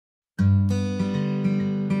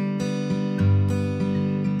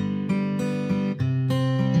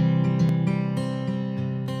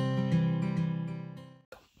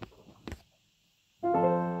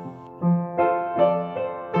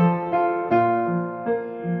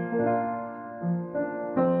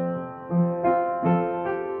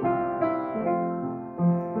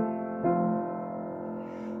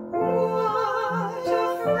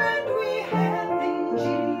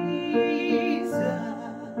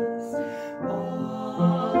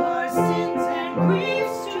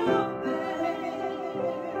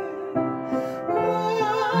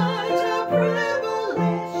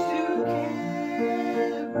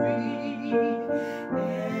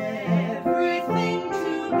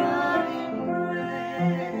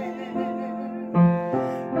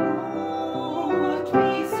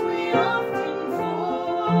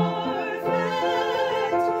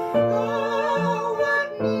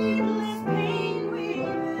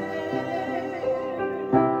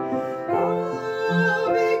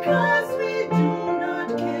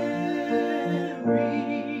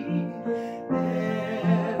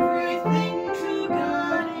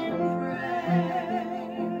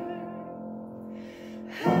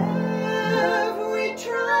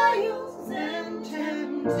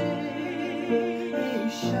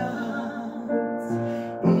Is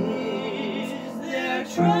there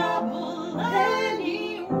trouble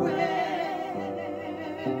anywhere?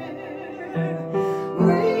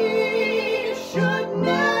 We should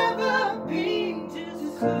never be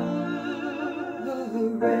discouraged.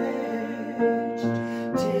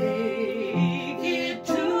 Take it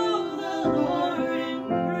to the Lord in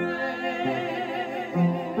prayer.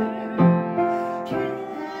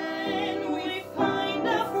 Can we find a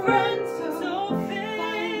friend so faithful,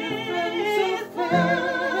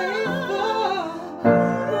 who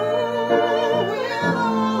will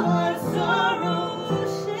all our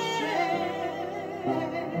sorrows share?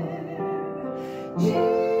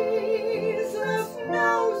 Jesus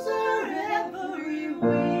knows our every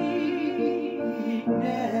weakness.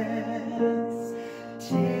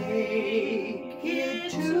 Take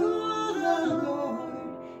it to the Lord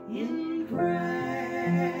in prayer.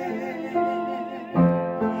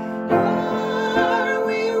 Are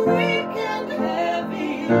we weak and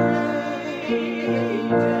heavy laden,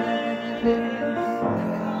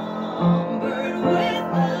 cumbered with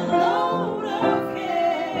a load of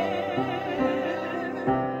care?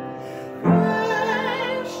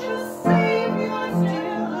 Precious Savior,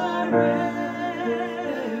 still our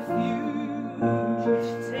refuge.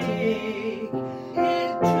 Take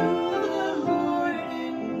it to the Lord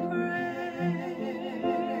in prayer.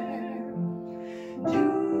 Do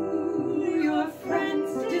your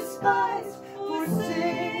friends despise,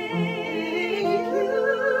 forsake you?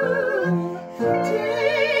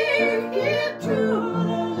 Take it to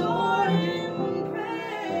the Lord in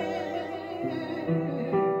prayer.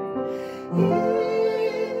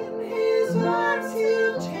 In His arms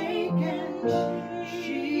He'll take and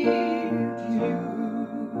shield you.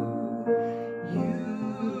 You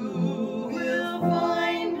will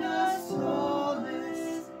find a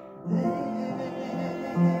solace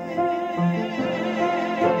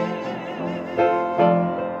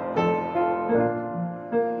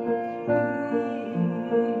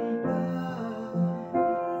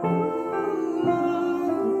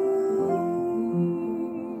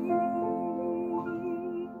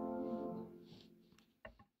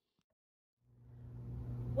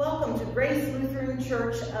Welcome to Grace Lutheran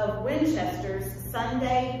Church of Winchester's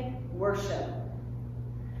Sunday worship.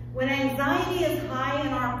 When anxiety is high in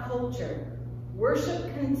our culture,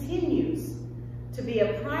 worship continues to be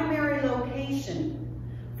a primary location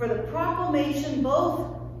for the proclamation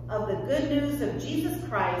both of the good news of Jesus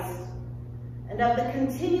Christ and of the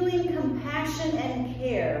continuing compassion and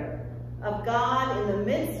care of God in the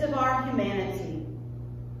midst of our humanity.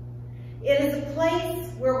 It is a place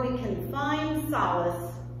where we can find solace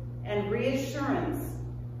and reassurance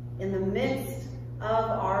in the midst of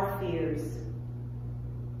our fears.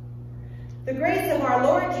 The grace of our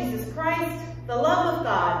Lord Jesus Christ, the love of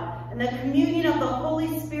God, and the communion of the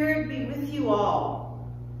Holy Spirit be with you all.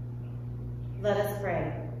 Let us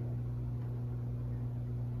pray.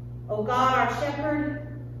 O God, our shepherd,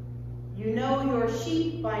 you know your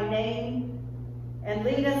sheep by name and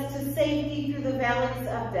lead us to safety through the valleys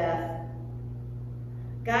of death.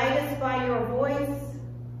 Guide us by your voice,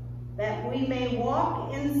 that we may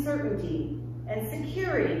walk in certainty and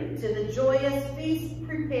security to the joyous feast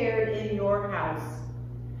prepared in your house.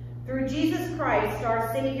 Through Jesus Christ,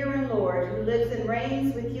 our Savior and Lord, who lives and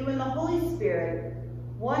reigns with you in the Holy Spirit,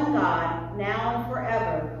 one God, now and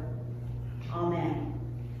forever. Amen.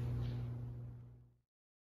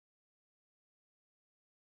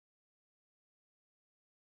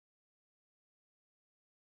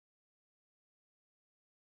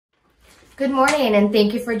 Good morning, and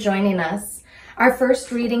thank you for joining us. Our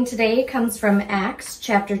first reading today comes from Acts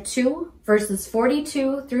chapter 2, verses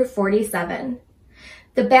 42 through 47.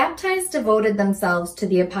 The baptized devoted themselves to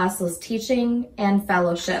the apostles' teaching and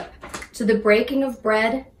fellowship, to the breaking of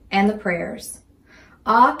bread and the prayers.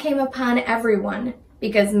 Awe came upon everyone,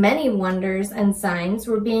 because many wonders and signs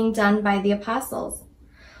were being done by the apostles.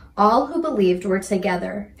 All who believed were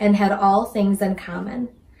together and had all things in common.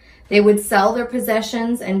 They would sell their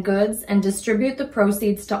possessions and goods and distribute the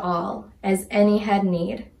proceeds to all, as any had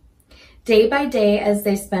need. Day by day, as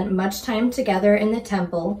they spent much time together in the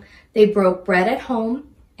temple, they broke bread at home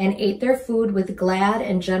and ate their food with glad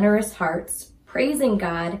and generous hearts, praising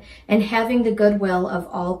God and having the goodwill of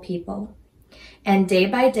all people. And day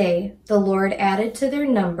by day, the Lord added to their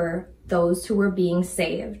number those who were being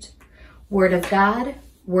saved. Word of God,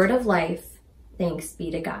 word of life, thanks be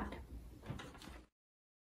to God.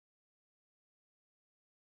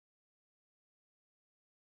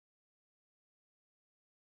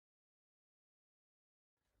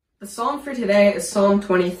 The psalm for today is Psalm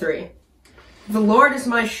 23. The Lord is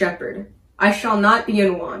my shepherd, I shall not be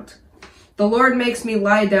in want. The Lord makes me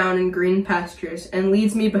lie down in green pastures and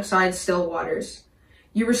leads me beside still waters.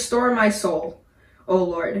 You restore my soul, O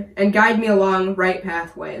Lord, and guide me along right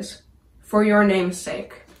pathways, for your name's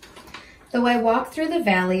sake. Though I walk through the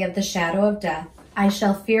valley of the shadow of death, I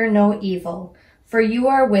shall fear no evil, for you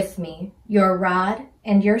are with me. Your rod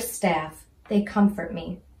and your staff, they comfort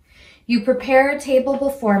me. You prepare a table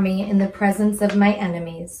before me in the presence of my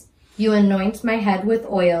enemies. You anoint my head with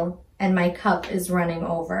oil, and my cup is running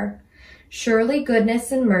over. Surely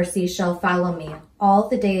goodness and mercy shall follow me all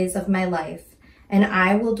the days of my life, and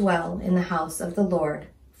I will dwell in the house of the Lord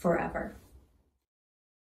forever.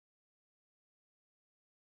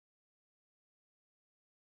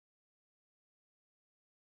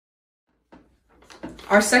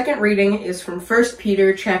 Our second reading is from 1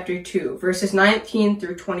 Peter chapter 2, verses 19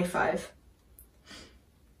 through 25.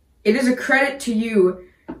 It is a credit to you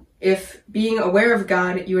if, being aware of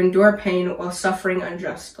God, you endure pain while suffering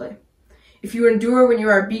unjustly. If you endure when you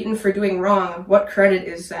are beaten for doing wrong, what credit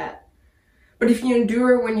is that? But if you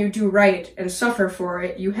endure when you do right and suffer for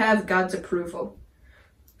it, you have God's approval.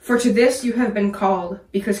 For to this you have been called,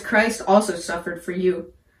 because Christ also suffered for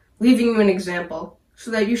you, leaving you an example, so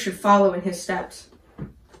that you should follow in his steps.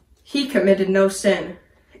 He committed no sin,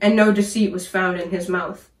 and no deceit was found in his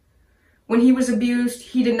mouth. When he was abused,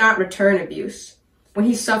 he did not return abuse. When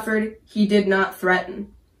he suffered, he did not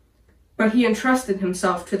threaten. But he entrusted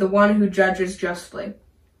himself to the one who judges justly.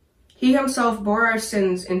 He himself bore our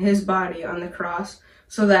sins in his body on the cross,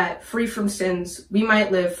 so that, free from sins, we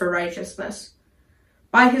might live for righteousness.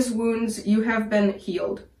 By his wounds you have been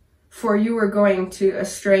healed, for you were going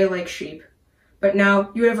astray like sheep. But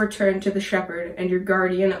now you have returned to the shepherd and your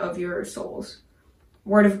guardian of your souls.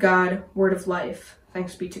 Word of God, word of life.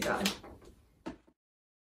 Thanks be to God.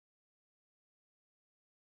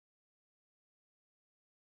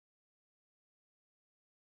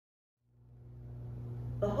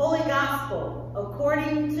 The Holy Gospel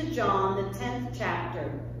according to John, the 10th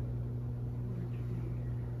chapter.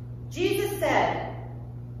 Jesus said,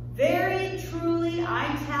 "Very truly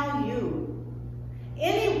I tell you,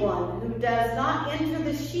 anyone who does not enter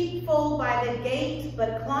the sheepfold by the gate,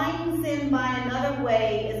 but climbs in by another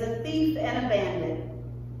way, is a thief and a bandit.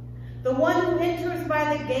 The one who enters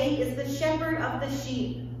by the gate is the shepherd of the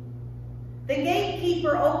sheep. The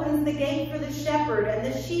gatekeeper opens the gate for the shepherd, and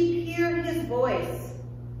the sheep hear his voice.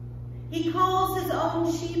 He calls his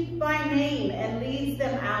own sheep by name and leads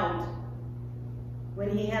them out.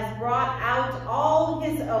 When he has brought out all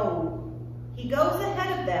his own, he goes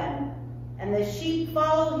ahead of them, and the sheep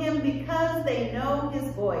follow him because they know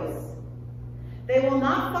his voice. They will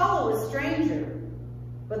not follow a stranger,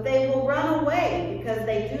 but they will run away because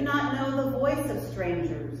they do not know the voice of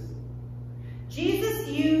strangers." Jesus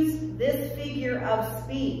used this figure of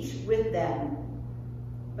speech with them,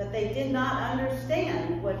 but they did not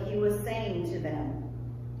understand what he was saying to them.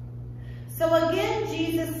 So again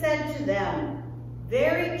Jesus said to them,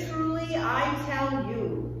 "Very truly I tell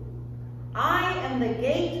you, I am the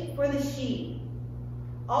gate for the sheep.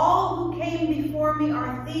 All who came before me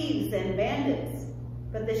are thieves and bandits,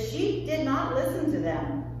 but the sheep did not listen to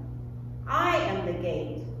them. I am the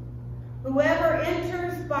gate. Whoever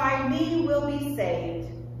enters by me will be saved,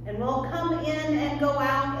 and will come in and go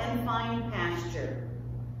out and find pasture.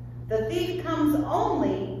 The thief comes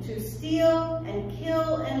only to steal and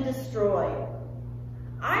kill and destroy.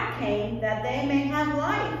 I came that they may have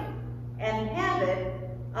life and have it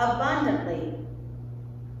abundantly."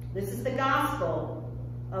 This is the gospel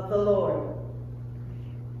of the Lord.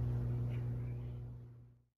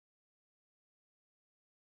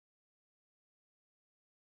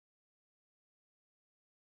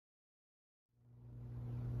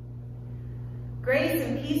 Grace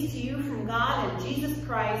and peace to you from God and Jesus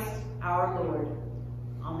Christ, our Lord.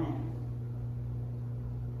 Amen.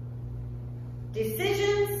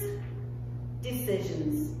 Decisions,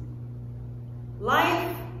 decisions.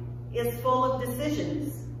 Life is full of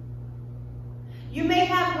decisions. You may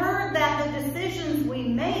have heard that the decisions we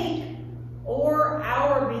make or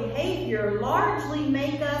our behavior largely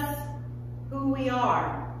make us who we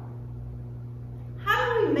are.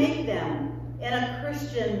 How do we make them in a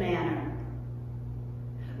Christian manner?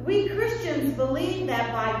 We Christians believe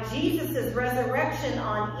that by Jesus' resurrection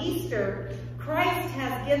on Easter, Christ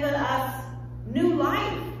has given us new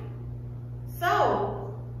life.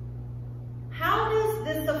 So, how does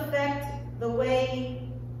this affect the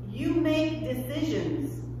way you make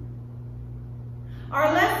decisions?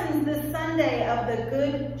 Our lessons this Sunday of the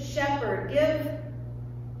Good Shepherd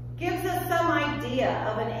gives us some idea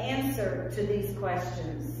of an answer to these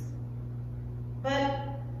questions. But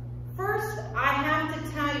first, I have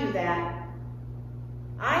to tell you that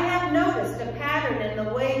I have noticed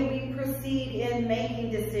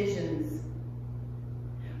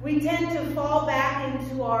We tend to fall back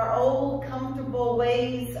into our old, comfortable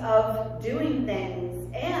ways of doing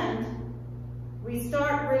things, and we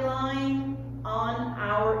start relying on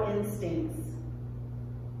our instincts.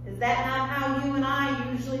 Is that not how you and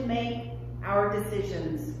I usually make our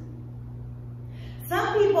decisions?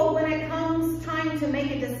 Some people, when it comes time to make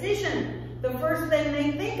a decision, the first thing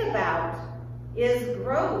they think about is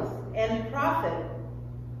growth and profit.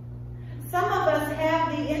 Some of us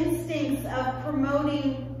have the instincts of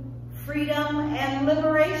promoting freedom and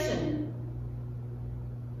liberation.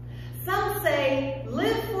 Some say,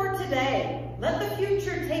 live for today. Let the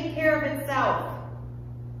future take care of itself.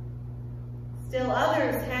 Still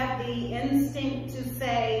others have the instinct to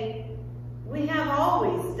say, we have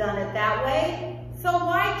always done it that way, so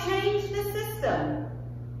why change the system?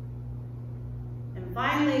 And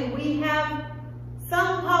finally, we have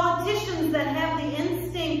some politicians that have the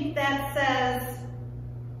instinct that says,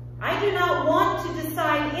 I do not want to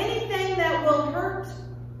decide anything that will hurt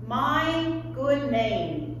my good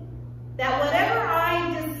name. That whatever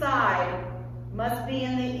I decide must be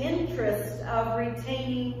in the interest of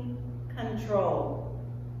retaining control.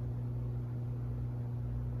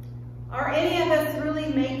 Are any of us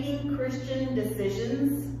really making Christian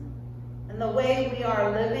decisions in the way we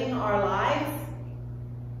are living our lives?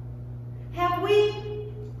 Have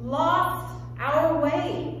we lost our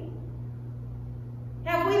way?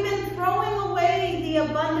 Have we been throwing away the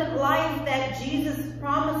abundant life that Jesus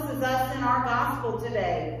promises us in our gospel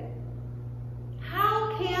today?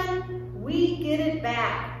 How can we get it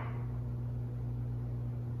back?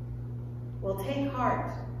 Well, take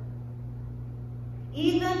heart.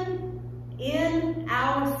 Even in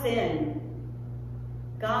our sin,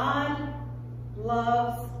 God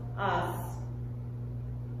loves us.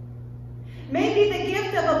 Maybe the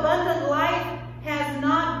gift of abundant life has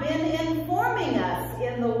not been informing us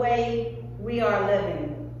in the way we are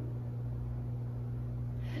living.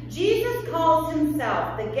 Jesus calls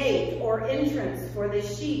himself the gate or entrance for the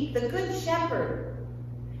sheep, the good shepherd.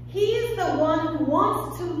 He is the one who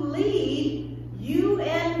wants to lead you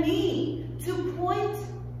and me, to point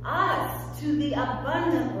us to the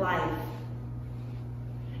abundant life.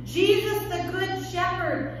 Jesus, the good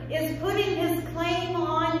shepherd, is putting his claim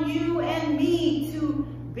on you and me to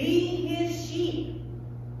be his sheep.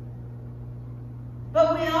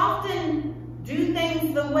 But we often do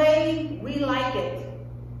things the way we like it,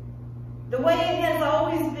 the way it has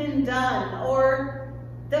always been done, or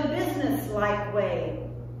the business-like way,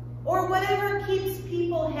 or whatever keeps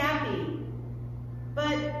people happy,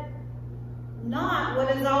 but not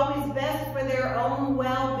what is always best for their own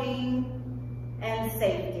well-being and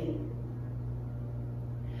safety.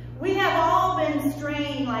 We have all been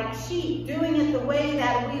straying like sheep, doing it the way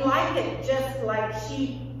that we like it, just like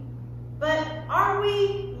sheep. But are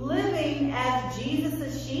we living as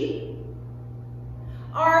Jesus' sheep?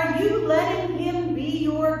 Are you letting him be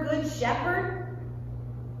your good shepherd?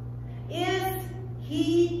 Is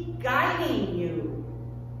he guiding you,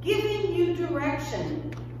 giving you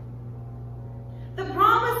direction? The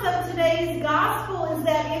promise of today's gospel is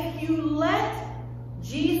that if you let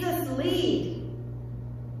Jesus lead,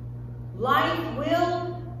 life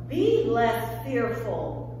will be less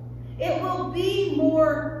fearful. It will be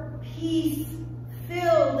more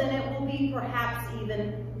peace-filled, and it will be perhaps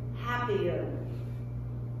even happier.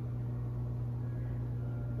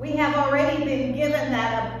 We have already been given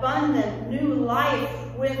that abundant new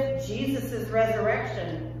life with Jesus'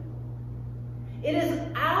 resurrection. It is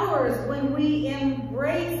ours when we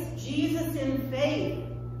embrace Jesus in faith.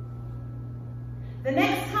 The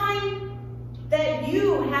next time that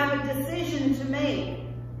you have a decision to make,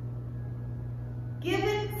 give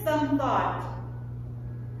it some thought.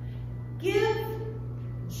 Give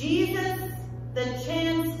Jesus the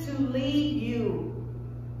chance to lead you.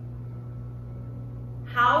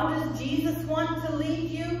 How does Jesus want to lead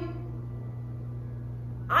you?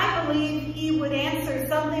 I believe he would answer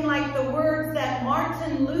something like the words that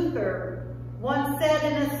Martin Luther once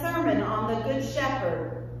said in a sermon on the Good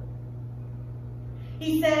Shepherd.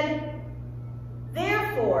 He said,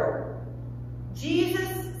 "Therefore, Jesus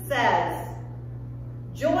says,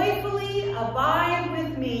 joyfully abide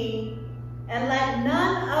with me, and let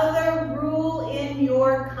none other rule in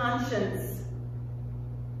your conscience.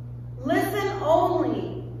 Listen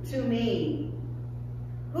only to me,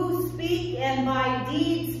 who speak and by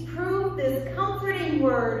deeds prove this comforting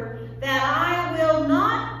word, that I will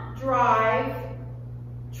not drive,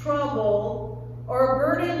 trouble, or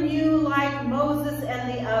burden you like Moses and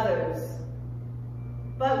the others,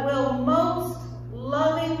 but will most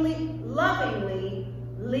lovingly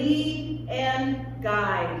lead and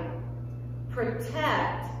guide,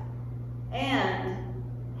 protect, and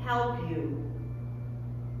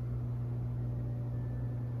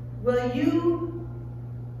Will you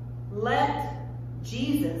let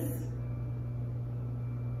Jesus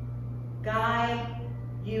guide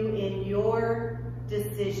you in your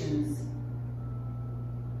decisions?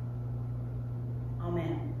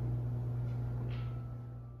 Amen.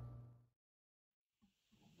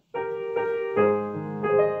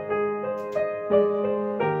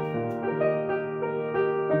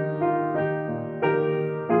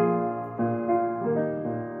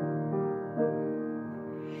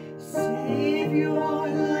 Savior,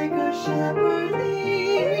 like a shepherd,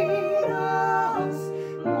 lead us.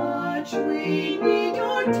 Much we need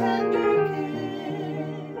your tender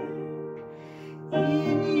care.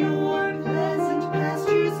 In your pleasant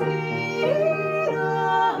pastures lead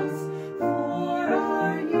us. For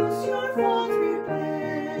our use your folds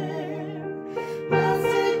prepare.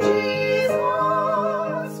 Blessed Jesus,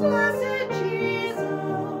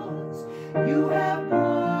 you have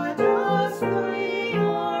bought us free.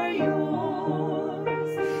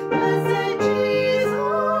 Blessed Jesus,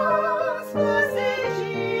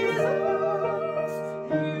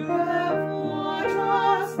 you have bought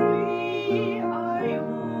us, we are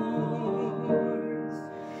yours.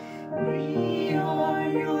 We are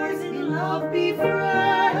yours in love,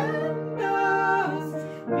 befriend us,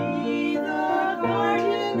 be the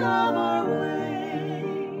guardian of our way.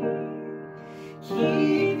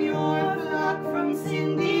 Keep your flock from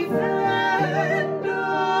sin, defend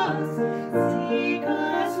us, seek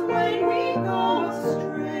us when we go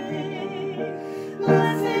astray.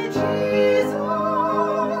 Blessed Jesus,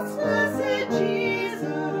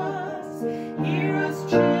 hear us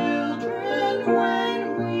children when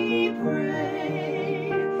we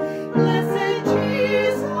pray. Blessed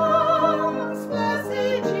Jesus,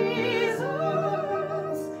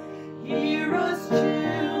 hear us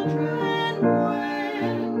children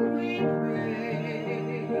when we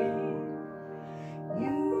pray.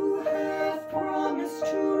 You have promised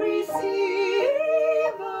to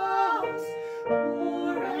receive us,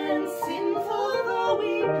 poor and sinful though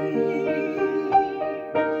we be.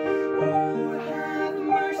 You have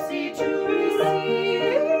mercy to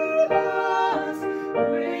receive us,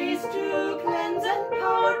 grace to cleanse and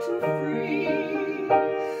power to free.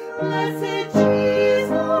 Blessed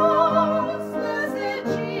Jesus,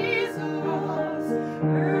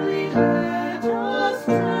 early let us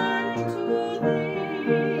turn to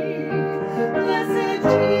thee. Blessed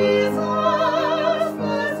Jesus,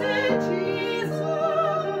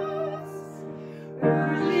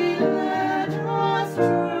 early let us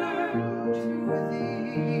turn to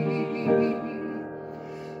thee.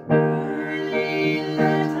 Early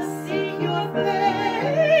let us seek your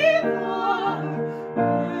favor,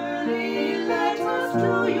 early let us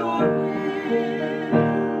do your will.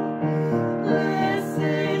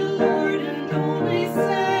 Blessed Lord and only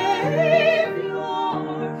Savior,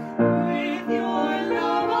 with your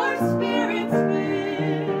love our spirits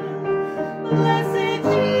fill. Blessed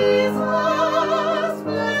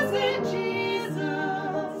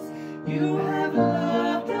Jesus, you have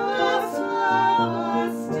loved us, love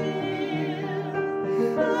us still.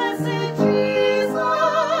 Blessed Jesus,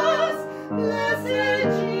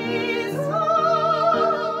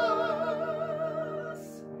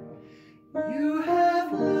 you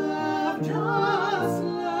have loved us,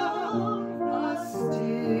 love us still.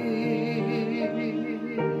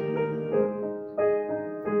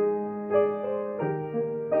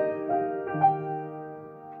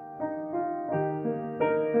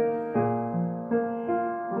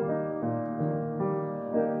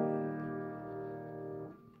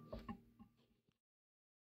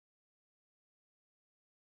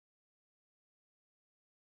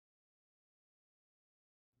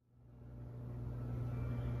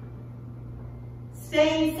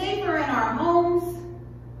 Staying safer in our homes,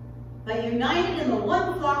 but united in the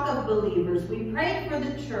one flock of believers, we pray for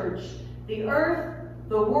the church, the earth,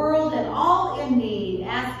 the world, and all in need,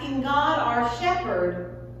 asking God, our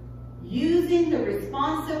shepherd, using the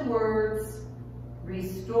responsive words,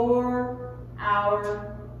 restore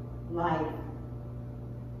our life.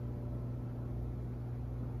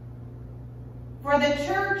 For the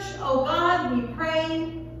church, O God, we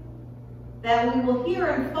pray that we will hear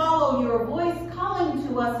and follow your voice calling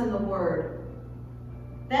to us in the word,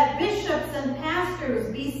 that bishops and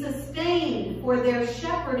pastors be sustained for their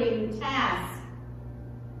shepherding task,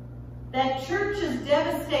 that churches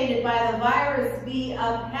devastated by the virus be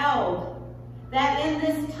upheld, that in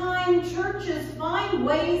this time churches find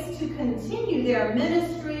ways to continue their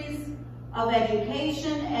ministries of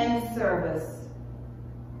education and service.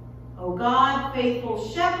 O God, faithful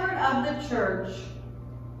shepherd of the church,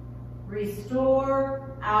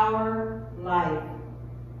 restore our life.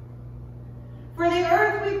 For the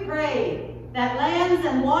earth we pray that lands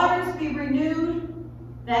and waters be renewed,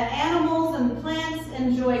 that animals and plants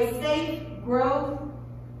enjoy safe growth,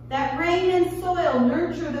 that rain and soil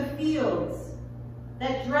nurture the fields,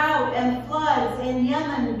 that drought and floods in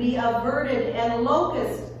Yemen be averted and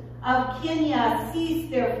locusts of Kenya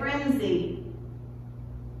cease their frenzy.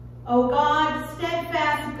 O God,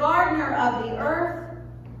 steadfast gardener of the earth,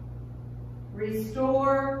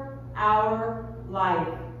 restore our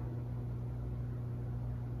life.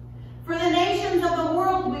 For the nations of the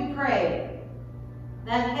world we pray,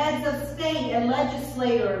 that heads of state and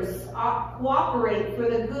legislators cooperate for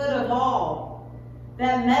the good of all,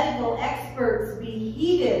 that medical experts be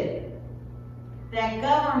heeded, that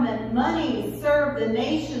government money serve the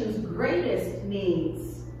nation's greatest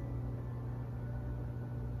needs.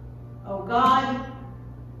 O God,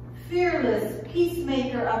 fearless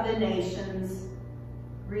peacemaker of the nations,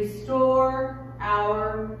 restore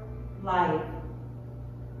our life.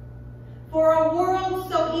 For a world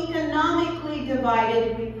so economically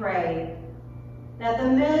divided, we pray that the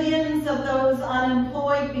millions of those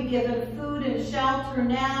unemployed be given food and shelter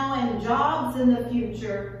now and jobs in the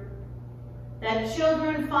future, that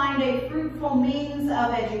children find a fruitful means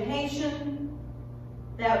of education,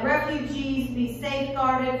 that refugees be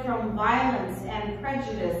safeguarded from violence and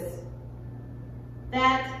prejudice,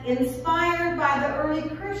 that inspired by the early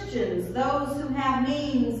Christians, those who have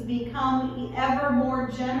means become ever more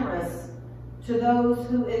generous to those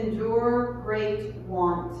who endure great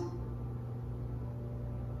want.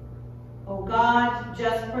 O God,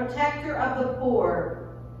 just protector of the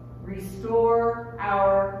poor, restore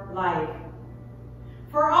our life.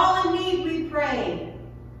 For all in need we pray,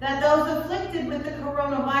 that those afflicted with the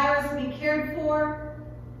coronavirus be cared for,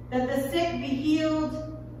 that the sick be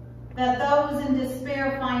healed, that those in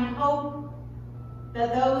despair find hope,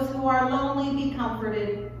 that those who are lonely be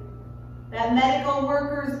comforted, that medical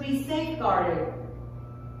workers be safeguarded,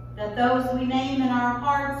 that those we name in our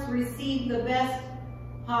hearts receive the best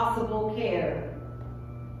possible care.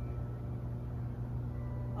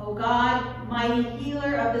 O God, mighty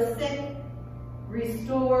healer of the sick,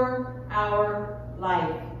 restore our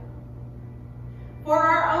life. For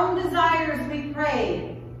our own desires we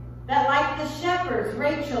pray, that like the shepherds,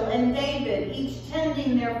 Rachel and David, each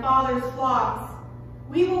tending their father's flocks,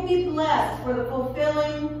 we will be blessed for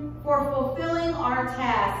fulfilling our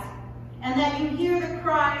task, and that you hear the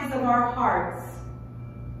cries of our hearts.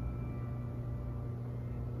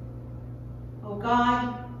 O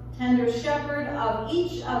God, tender shepherd of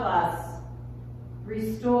each of us,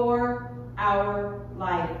 restore our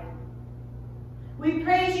life. We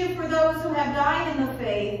praise you for those who have died in the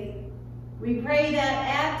faith. We pray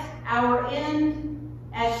that at our end,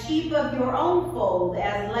 as sheep of your own fold,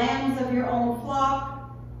 as lambs of your own flock,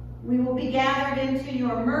 we will be gathered into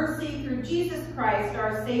your mercy through Jesus Christ,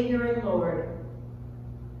 our Savior and Lord.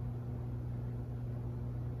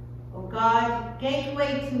 O God,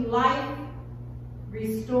 gateway to life,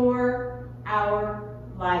 restore our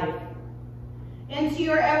life. Into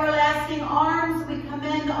your everlasting arms we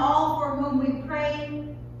commend all for whom we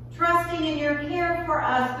pray, trusting in your care for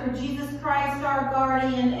us through Jesus Christ, our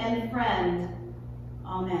guardian and friend.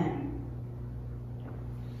 Amen.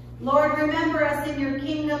 Lord, remember us in your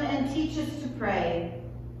kingdom and teach us to pray.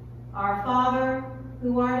 Our Father,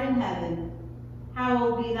 who art in heaven,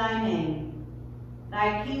 hallowed be thy name.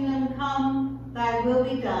 Thy kingdom come, thy will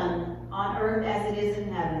be done, on earth as it is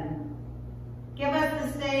in heaven. Give us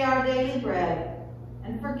this day our daily bread,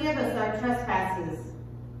 and forgive us our trespasses,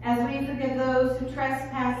 as we forgive those who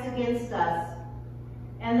trespass against us.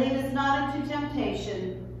 And lead us not into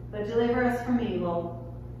temptation, but deliver us from evil.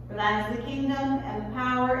 For thine is the kingdom, and the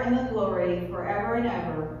power, and the glory, forever and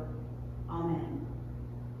ever. Amen.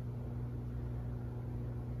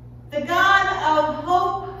 The God of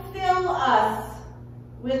hope fill us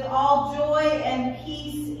with all joy and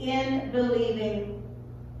peace in believing,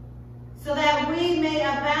 so that we may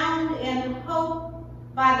abound in hope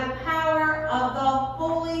by the power of the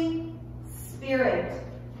Holy Spirit.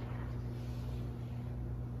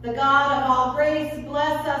 The God of all grace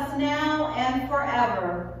bless us now and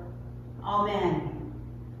forever. Amen.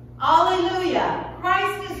 Alleluia.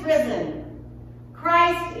 Christ is risen.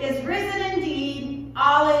 Christ is risen indeed.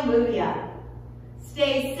 Alleluia.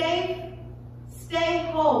 Stay safe. Stay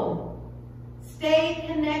home. Stay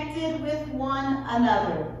connected with one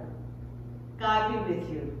another. God be with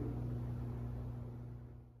you.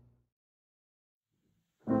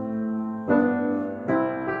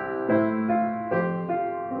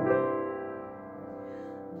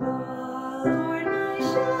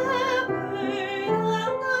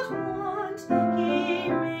 He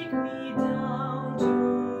make me down to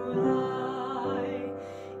lie.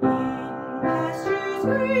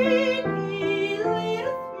 stream, He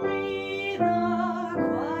leadeth me the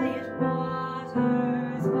quiet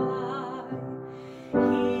waters by.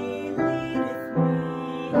 He leadeth me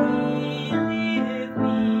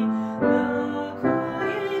the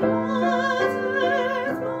quiet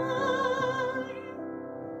waters by.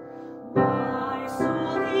 My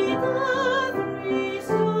soul He doth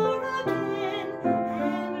restore again,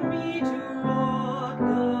 and me to walk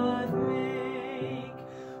doth make.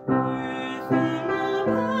 Within the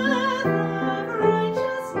path of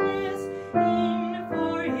righteousness, e'en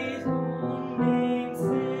for His own name's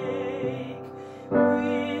sake.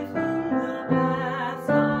 Within the paths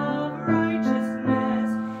of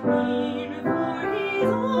righteousness, e'en for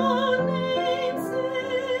His own name's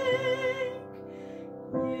sake.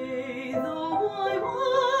 Yea, though I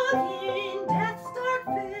walk in death's dark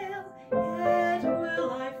vale, yet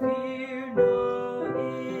will I fear no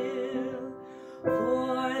ill.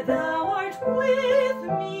 For Thou art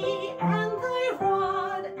with me, and Thy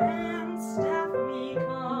rod and staff me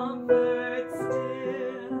comfort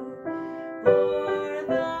still. For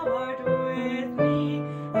Thou art with me,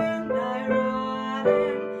 and Thy rod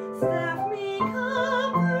and staff me comfort